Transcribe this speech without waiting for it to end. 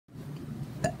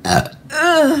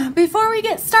Before we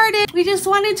get started, we just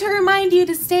wanted to remind you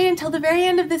to stay until the very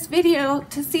end of this video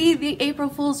to see the April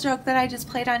Fool's joke that I just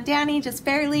played on Danny, just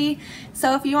barely.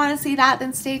 So if you want to see that,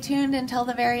 then stay tuned until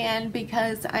the very end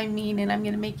because I'm mean and I'm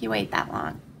going to make you wait that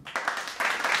long.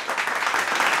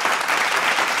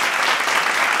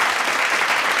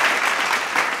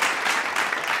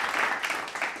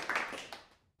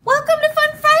 Welcome to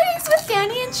Fun Fridays with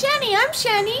Danny and Shani. I'm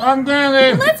Shani. I'm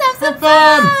Danny. Let's have some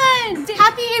fun.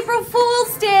 Happy April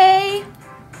Fool's Day.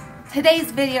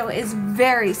 Today's video is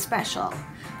very special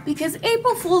because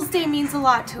April Fool's Day means a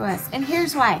lot to us, and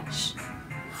here's why. Shh.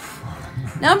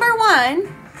 Number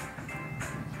one,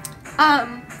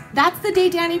 that's the day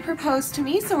Danny proposed to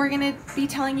me, so we're going to be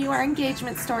telling you our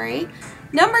engagement story.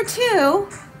 Number two,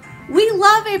 we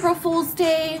love April Fool's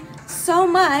Day so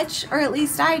much, or at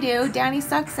least I do. Danny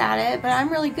sucks at it, but I'm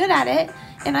really good at it,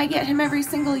 and I get him every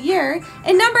single year.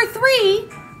 And number three,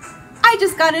 I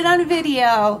just got it on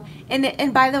video.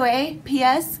 And by the way,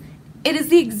 P.S., it is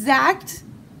the exact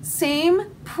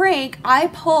same prank I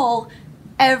pull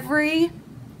every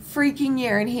freaking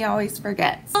year, and he always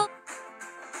forgets. Are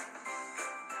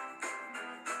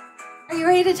you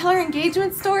ready to tell our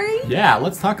engagement story? Yeah,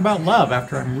 let's talk about love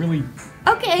after I'm really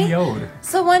PO'd.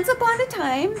 So once upon a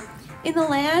time, in the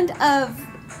land of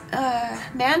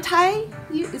Manti,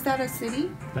 is that a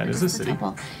city? That is a city.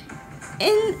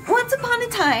 Once upon a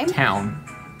time. Town.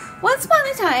 Once upon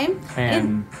a time.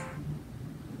 And.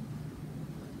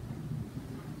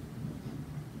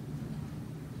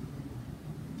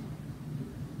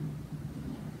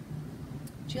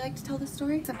 Would you like to tell the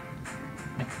story?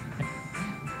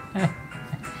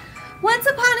 Once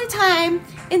upon a time,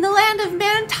 in the land of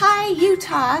Manti,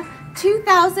 Utah,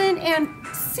 2000 and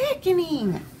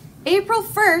sickening, April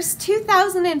 1st,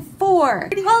 2004,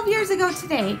 12 years ago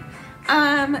today,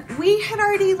 we had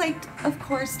already, of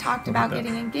course, talked about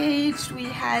getting engaged. We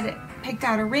had picked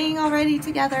out a ring already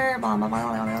together, blah, blah,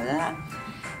 blah, blah, blah, blah.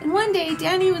 And one day,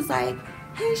 Danny was like,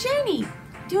 hey, Shani,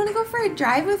 do you want to go for a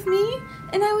drive with me?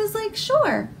 And I was like,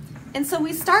 sure. And so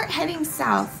we start heading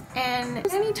south, and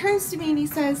Danny turns to me and he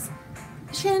says,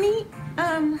 Shani,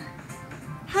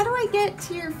 how do I get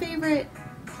to your favorite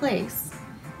place?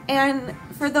 And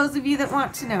for those of you that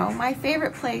want to know, my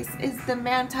favorite place is the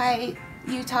Manti,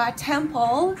 Utah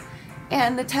temple,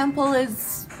 and the temple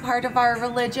is part of our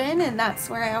religion, and that's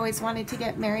where I always wanted to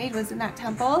get married, was in that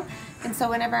temple. And so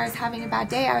whenever I was having a bad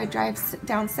day, I would drive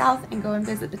down south and go and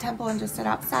visit the temple and just sit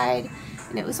outside,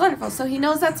 and it was wonderful. So he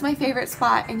knows that's my favorite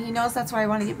spot, and he knows that's where I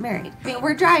want to get married.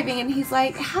 We're driving, and he's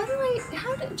like,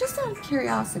 just out of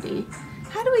curiosity,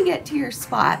 how do we get to your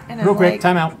spot? And real quick,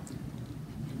 time out.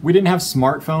 We didn't have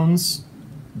smartphones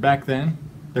back then.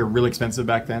 They were really expensive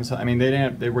back then. So I mean,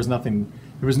 there was no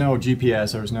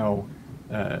GPS, there was no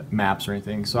maps or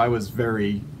anything. So I was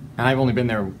and I've only been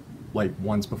there like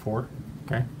once before.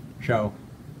 Okay,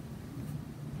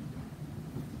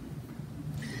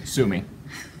 sue me.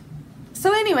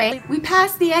 So anyway, we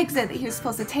passed the exit that he was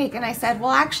supposed to take, and I said,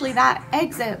 well, actually, that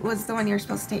exit was the one you're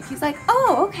supposed to take. He's like,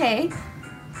 oh, okay.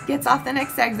 Gets off the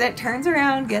next exit, turds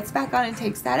around, gets back on, and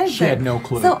takes that exit. She had no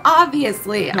clue. So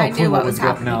obviously, I knew what was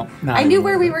happening. No, I knew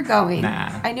where we were going.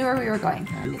 Nah. I knew where we were going.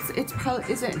 It's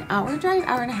probably, is it an hour drive?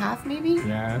 Hour and a half, maybe?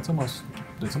 Yeah, it's almost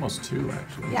 2,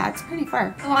 actually. Yeah, it's pretty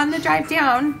far. So on the drive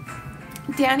down,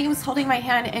 Danny was holding my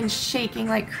hand and shaking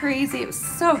like crazy. It was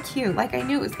so cute. Like I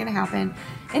knew it was going to happen.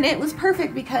 And it was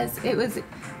perfect because it was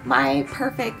my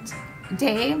perfect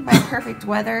day, my perfect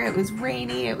weather. It was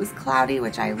rainy, it was cloudy,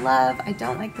 which I love. I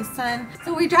don't like the sun.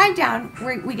 So we drive down,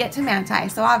 we get to Manti.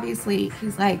 So obviously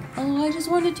he's like, oh, I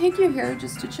just wanted to take you here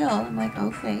just to chill. I'm like,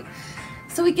 okay.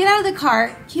 So we get out of the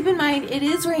car. Keep in mind, it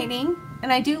is raining,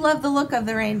 and I do love the look of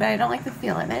the rain, but I don't like the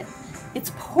feel of it.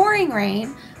 It's pouring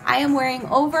rain. I am wearing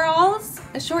overalls,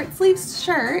 a short sleeves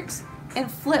shirt,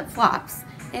 and flip-flops.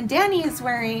 And Danny is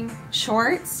wearing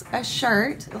shorts, a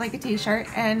shirt, like a t-shirt,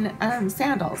 and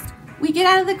sandals. We get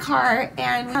out of the car,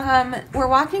 and we're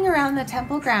walking around the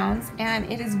temple grounds, and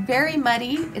it is very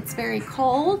muddy. It's very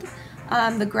cold.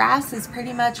 The grass is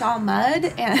pretty much all mud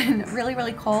and really,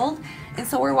 really cold. And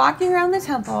so we're walking around the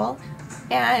temple,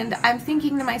 and I'm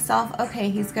thinking to myself, okay,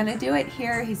 he's gonna do it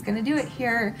here, he's gonna do it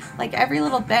here. Like every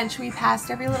little bench we passed,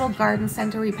 every little garden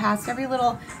center we passed, every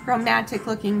little romantic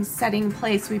looking setting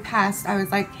place we passed, I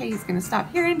was like, hey, he's gonna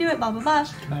stop here and do it, blah, blah, blah.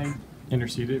 Can I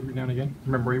intercede every now and again?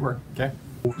 Remember where you were, okay?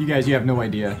 You guys, you have no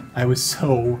idea. I was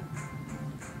so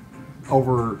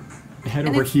head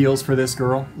over heels for this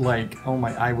girl. Like, oh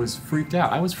my, I was freaked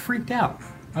out. I was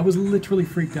literally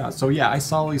freaked out. So yeah, I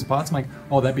saw all these spots. I'm like,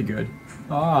 oh, that'd be good.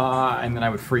 And then I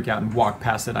would freak out and walk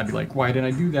past it. I'd be like, why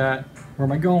didn't I do that? where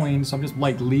am I going? So I'm just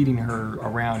like leading her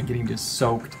around and getting just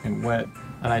soaked and wet.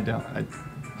 And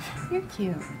You're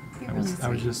cute. You're I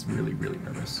was just really, really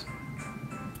nervous.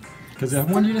 Because I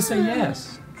wanted you to say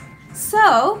yes.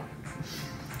 So,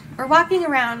 we're walking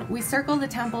around. We circle the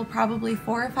temple probably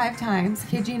 4 or 5 times,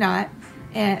 kid you not,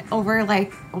 over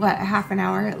like, what, half an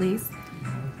hour at least.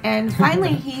 And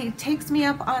finally, he takes me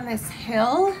up on this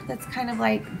hill that's kind of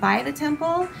like by the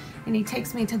temple, and he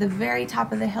takes me to the very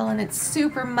top of the hill, and it's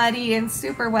super muddy and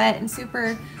super wet and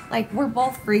super, like, we're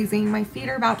both freezing. My feet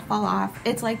are about to fall off.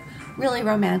 It's like really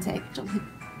romantic.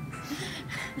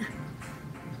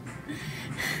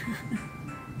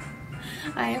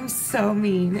 I am so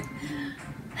mean.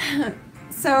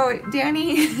 So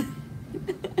Danny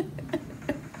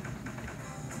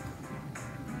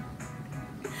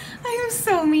I am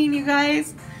so mean, you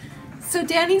guys. So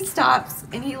Danny stops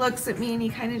and he looks at me and he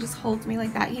kind of just holds me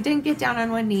like that. He didn't get down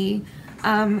on one knee,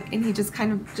 and he just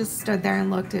kind of just stood there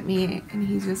and looked at me, and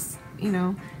he just, you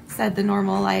know, said the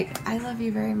normal, like, I love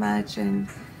you very much, and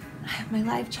my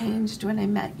life changed when I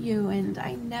met you, and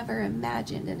I never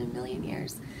imagined in a million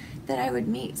years that I would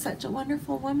meet such a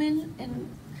wonderful woman and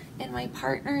my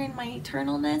partner in my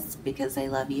eternalness, because I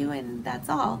love you, and that's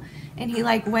all. And he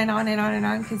like went on and on and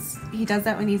on, because he does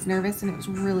that when he's nervous, and it was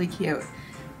really cute.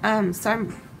 So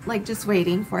I'm like just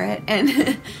waiting for it,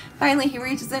 and finally he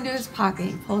reaches into his pocket,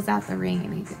 he pulls out the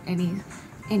ring,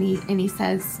 and he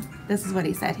says, this is what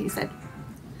he said. He said,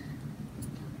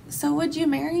 "So would you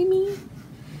marry me?"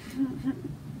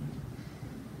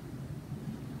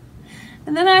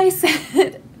 And then I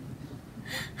said,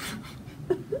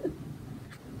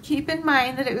 keep in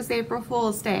mind that it was April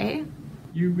Fool's Day.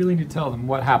 You really need to tell them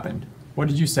what happened. What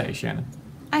did you say, Shannon?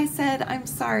 I said, I'm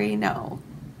sorry, no.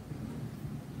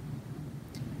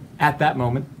 At that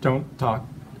moment, don't talk.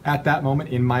 At that moment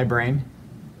in my brain,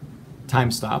 time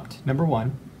stopped, number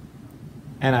one.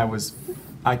 And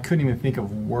I couldn't even think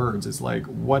of words. It's like,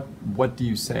 what do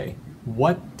you say?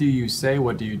 What do you say?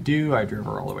 What do you do? I drove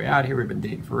her all the way out here. We've been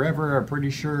dating forever. I'm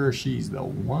pretty sure she's the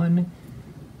one.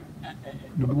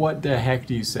 What the heck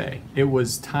do you say? It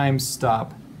was time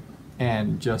stop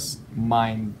and just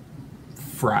mind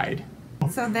fried.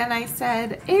 So then I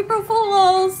said, April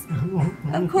Fools!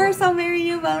 Of course I'll marry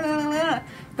you, blah, blah, blah, blah.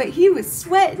 But he was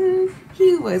sweating.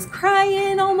 He was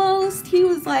crying almost. He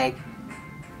was like,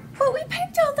 but we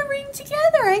picked out the ring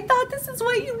together. I thought this is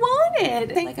what you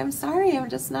wanted. Like, I'm sorry, I'm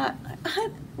just not.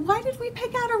 Why did we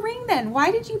pick out a ring then?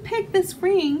 Why did you pick this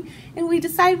ring and we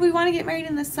decided we want to get married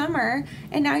in the summer,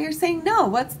 and now you're saying no?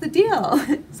 What's the deal?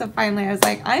 So finally I was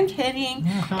like, I'm kidding.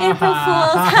 April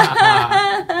Fools.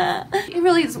 It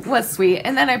really was sweet.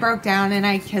 And then I broke down and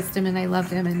I kissed him and I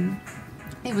loved him, and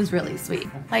it was really sweet.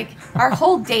 Like, our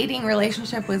whole dating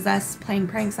relationship was us playing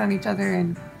pranks on each other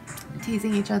and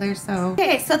teasing each other. So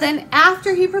okay, so then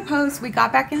after he proposed, we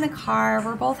got back in the car.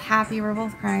 We're both happy. We're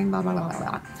both crying, blah, blah, blah, blah,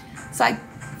 blah. So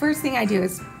first thing I do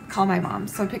is call my mom.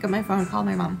 So I pick up my phone, call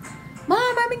my mom.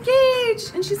 Mom, I'm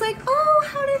engaged. And she's like, oh,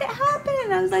 how did it happen?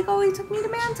 And I was like, oh, he took me to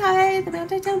Manti, the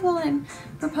Manti temple, and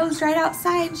proposed right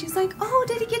outside. And she's like, oh,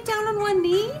 did he get down on one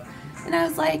knee? And I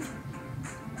was like,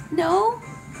 no.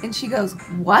 And she goes,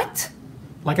 what?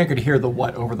 Like I could hear the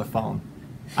what over the phone.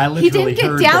 I literally he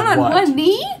didn't get down on one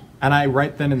knee? And I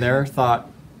right then and there thought,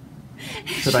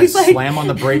 should I She's like, slam on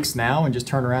the brakes now and just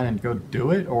turn around and go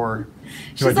do it? Or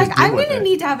do she's like, I'm going to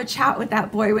need to have a chat with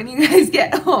that boy when you guys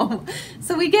get home.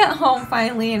 So we get home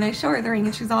finally, and I show her the ring,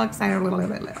 and she's all excited.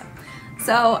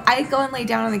 So I go and lay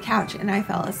down on the couch, and I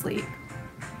fell asleep.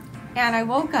 And I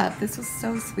woke up. This was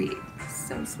so sweet.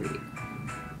 So sweet.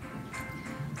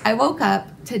 I woke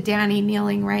up to Danny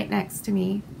kneeling right next to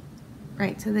me,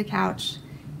 right to the couch.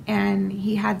 And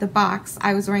he had the box.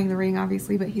 I was wearing the ring,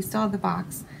 obviously, but he still had the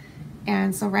box.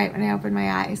 And so right when I opened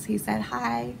my eyes, he said,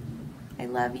 hi, I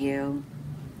love you.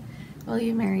 Will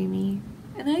you marry me?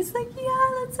 And I was like,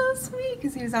 yeah, that's so sweet,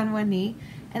 because he was on one knee.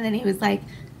 And then he was like,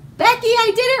 Becky,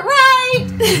 I did it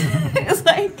right. It was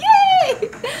like, yay.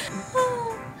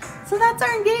 So that's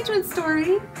our engagement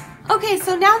story. Okay,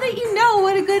 so now that you know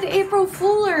what a good April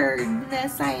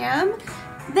Fooler-ness I am,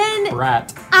 then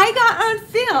Brat. I got on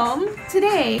film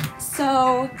today.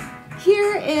 So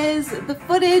here is the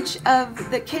footage of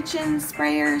the kitchen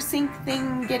sprayer sink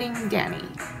thing getting Danny.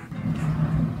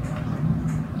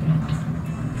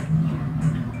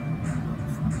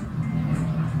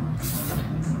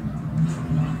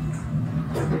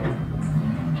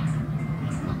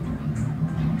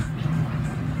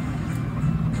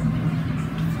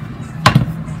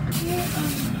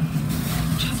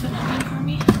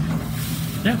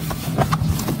 Yeah.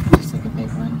 Just like a big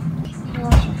one. Can you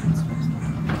wash your hands first?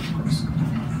 Of course.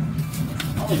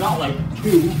 Only got like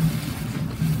 2.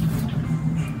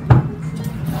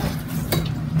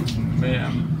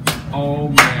 Oh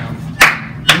man.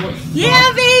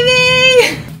 Yeah,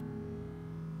 baby!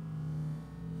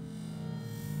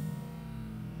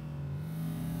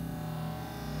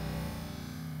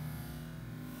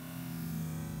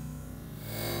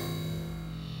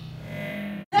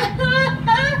 You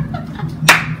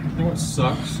know what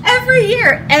sucks? Every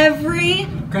year.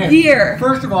 Year.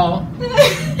 First of all,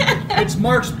 it's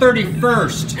March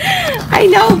 31st. I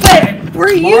know, but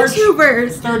we're March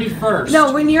YouTubers. 31st.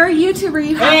 No, when you're a YouTuber,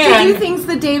 you have to do things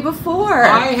the day before.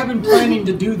 I have been planning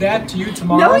to do that to you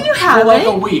tomorrow. No, you haven't. For like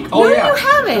a week. Oh, no, yeah. you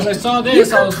haven't. Because I saw this,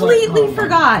 you completely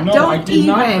forgot. No, Don't I did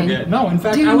not forget. No, in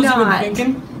fact, I was even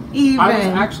thinking. I was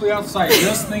actually outside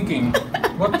just thinking,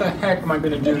 what the heck am I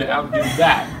going to do to outdo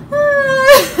that?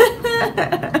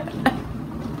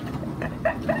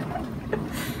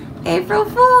 April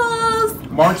Fools!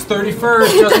 March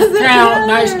 31st doesn't count.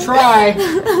 Nice try.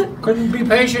 Couldn't be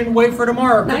patient and wait for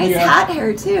tomorrow. Nice hat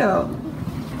hair, too.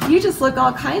 You just look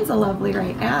all kinds of lovely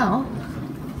right now.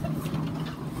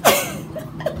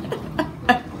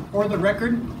 For the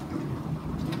record,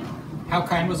 how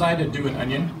kind was I to do an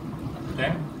onion?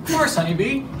 Okay. Of course,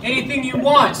 honeybee. Anything you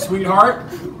want, sweetheart.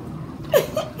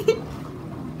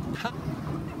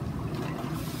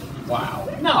 Wow.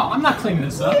 No, I'm not cleaning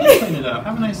this up. You clean it up.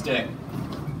 Have a nice day.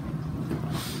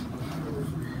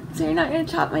 So you're not going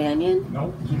to chop my onion?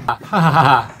 Nope. Ha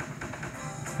ha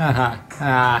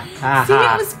ha. See,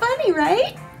 it was funny,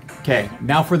 right? Okay,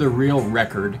 now for the real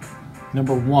record.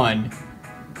 Number 1,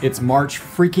 it's March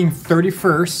freaking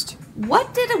 31st.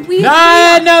 What did we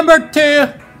Number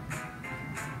 2.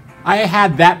 I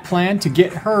had that plan to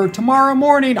get her tomorrow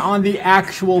morning on the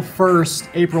actual first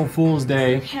April Fool's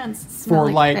Day. Hands smell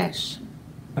for like fish.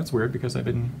 That's weird because I've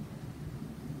been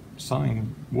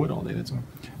sawing wood all day. That's weird.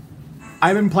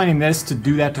 I've been planning this to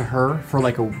do that to her for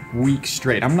like a week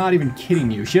straight. I'm not even kidding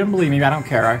you. She doesn't believe me. I don't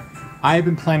care. I've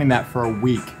been planning that for a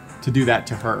week to do that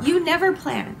to her. You never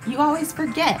plan. You always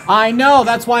forget. I know.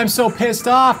 That's why I'm so pissed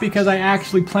off, because I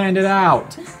actually planned it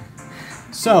out.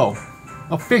 So,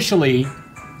 officially,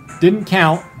 didn't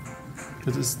count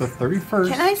because it's the 31st.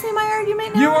 Can I say my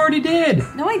argument now? You already did.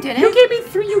 No, I didn't. You gave me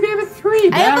 3. You gave it 3.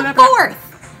 I have a 4th.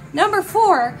 Number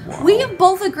 4, we have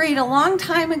both agreed a long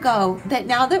time ago that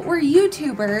now that we're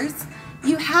YouTubers,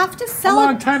 you have to celebrate. A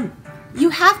long time. You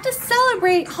have to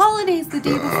celebrate holidays the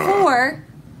day before.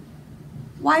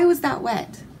 Why was that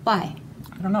wet? Why?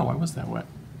 I don't know. Why was that wet?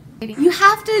 You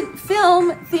have to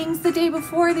film things the day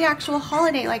before the actual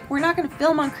holiday. Like, we're not going to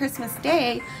film on Christmas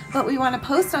Day, but we want to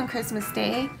post on Christmas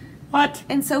Day. What?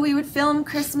 And so we would film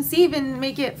Christmas Eve and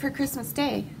make it for Christmas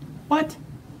Day. What?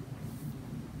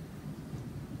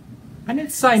 I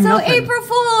didn't say nothing. So April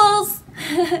Fools!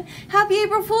 Happy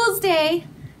April Fool's Day!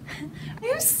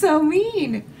 You're so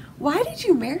mean. Why did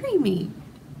you marry me?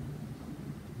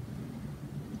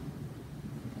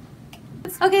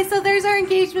 Okay, so there's our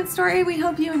engagement story. We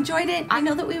hope you enjoyed it. I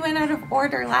know that we went out of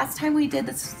order. Last time we did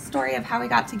the story of how we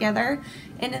got together,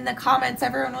 and in the comments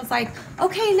everyone was like,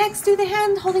 okay, next do the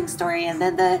hand holding story and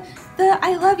then the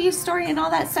I love you story and all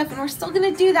that stuff, and we're still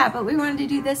gonna do that, but we wanted to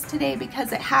do this today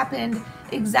because it happened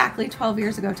exactly 12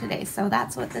 years ago today. So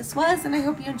that's what this was, and I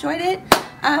hope you enjoyed it.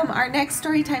 Our next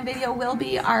story time video will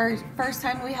be our first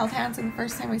time we held hands and the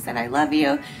first time we said I love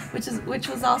you, which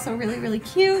was also really, really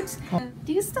cute.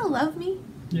 Do you still love me?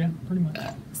 Yeah, pretty much.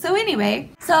 So anyway,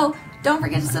 don't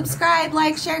forget to subscribe,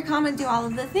 like, share, comment, do all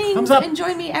of the things. Thumbs up. And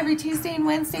join me every Tuesday and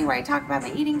Wednesday where I talk about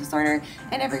my eating disorder,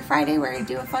 and every Friday where I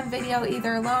do a fun video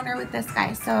either alone or with this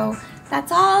guy. So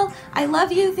that's all. I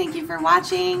love you. Thank you for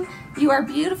watching. You are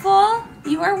beautiful.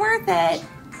 You are worth it.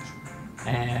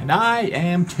 And I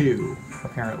am too,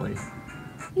 apparently.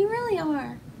 You really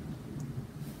are.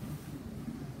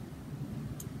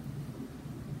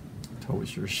 Totally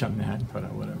sure shouldn't have, but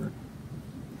whatever.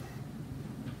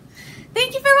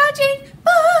 Thank you for watching.